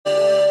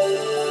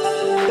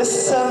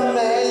It's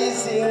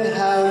amazing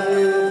how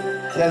you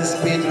can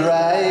speak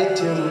right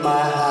to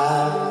my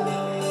heart.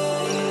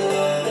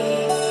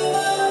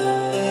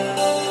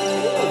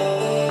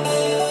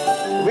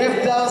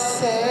 Without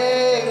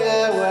saying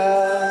a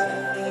word,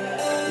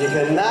 you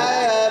can knock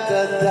at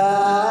the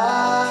door.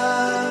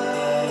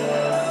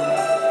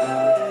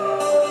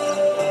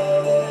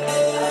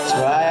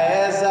 Try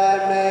as I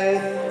may,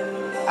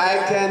 I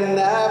can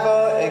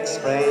never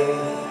explain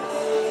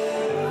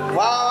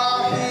why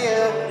I'm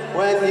here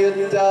when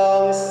you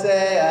don't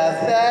say a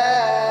thing.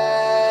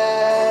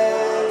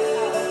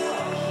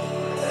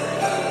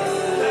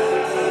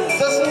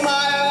 The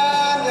smile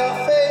on your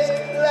face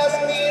lets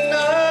me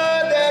know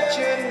that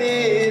you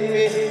need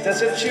me.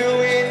 There's a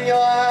truth in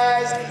your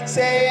eyes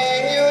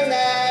saying you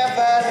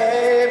never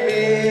leave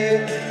me.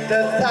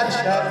 The touch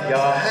of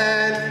your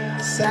hand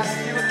says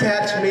you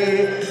catch me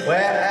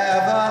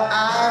wherever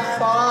I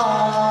fall.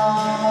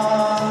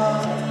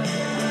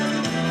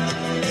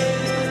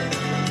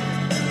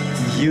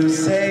 You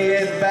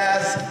say it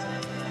best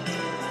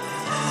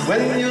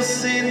when you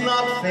see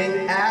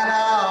nothing at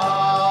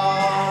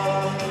all.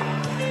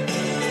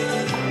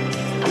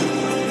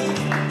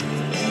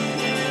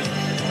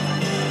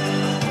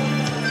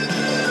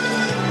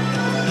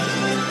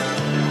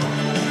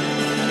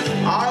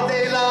 All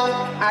day long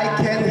I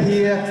can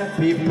hear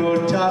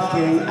people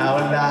talking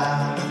out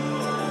loud.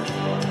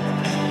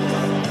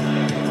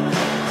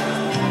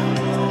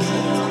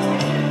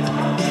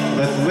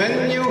 But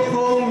when you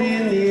hold me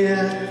near,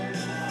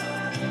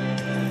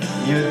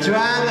 you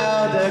drown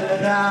out the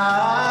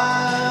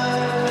crowd.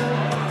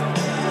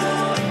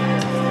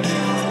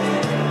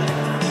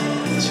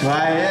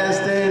 Try as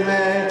they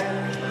may,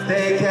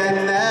 they can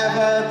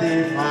never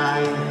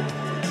define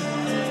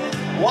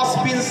what's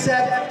been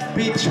said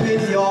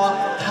between your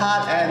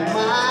heart and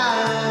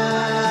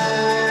mine.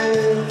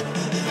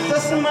 The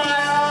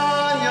smile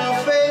on your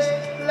face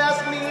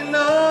lets me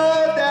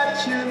know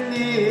that you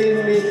need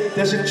me.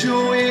 There's a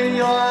truth in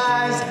your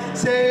eyes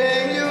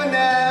saying you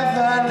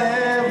never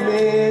leave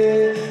me.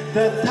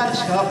 The touch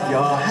of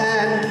your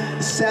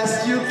hand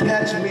says you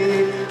catch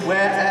me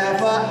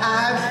wherever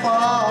I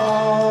fall.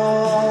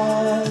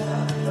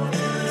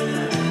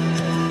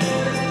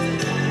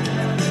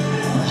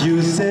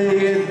 You say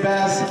it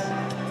best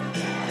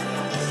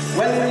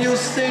when you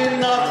say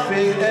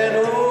nothing at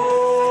all.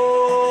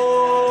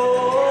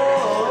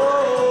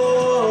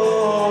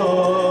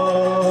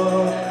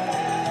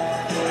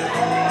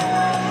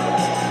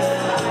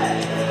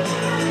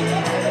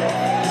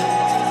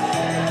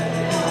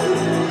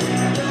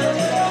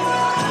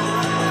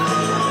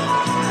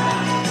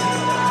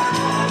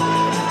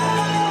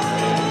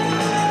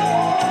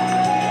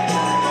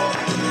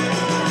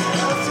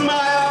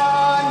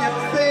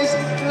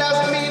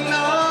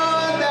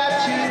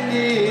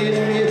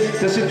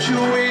 There's a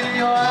truth in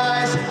your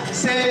eyes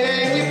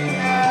saying you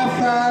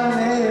never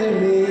leave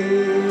me.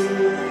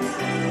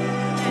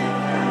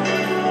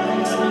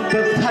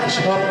 The touch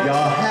of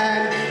your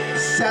hand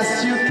says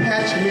you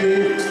catch me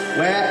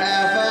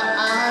wherever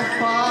I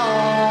fall.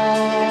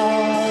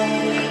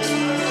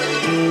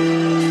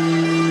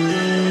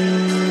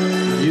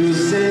 You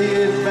say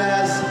it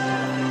best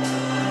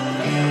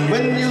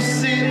when you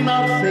see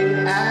nothing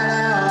at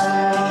all.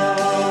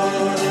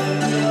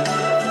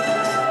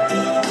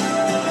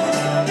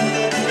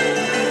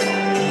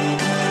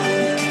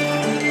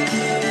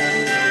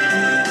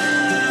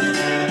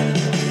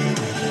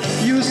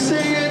 You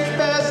say it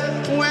best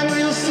when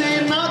you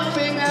say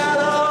nothing at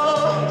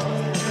all.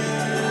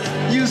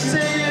 You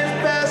say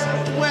it best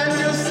when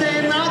you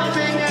say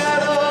nothing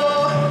at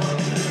all.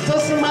 The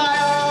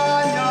smile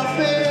on your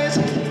face,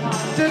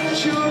 the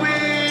truth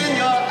in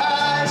your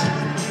eyes,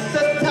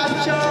 the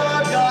touch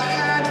of your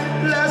hand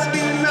lets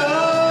me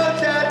know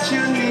that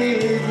you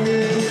need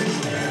me.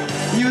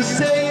 You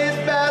say it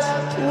best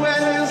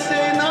when you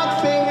say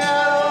nothing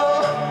at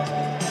all.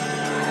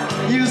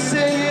 You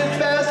say it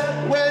best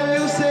when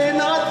you say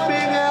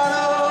nothing at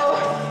all.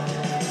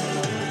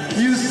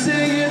 You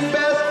say it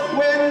best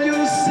when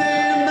you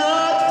say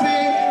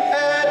nothing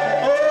at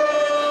all.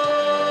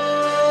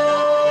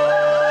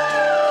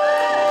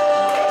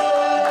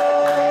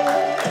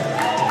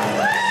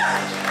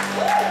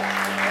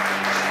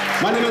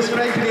 My name is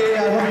Frankie Lee. I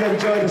hope you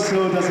enjoyed the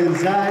soul that's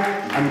inside.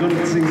 I'm going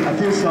to sing a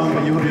few songs,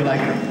 but you hope you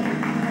like it.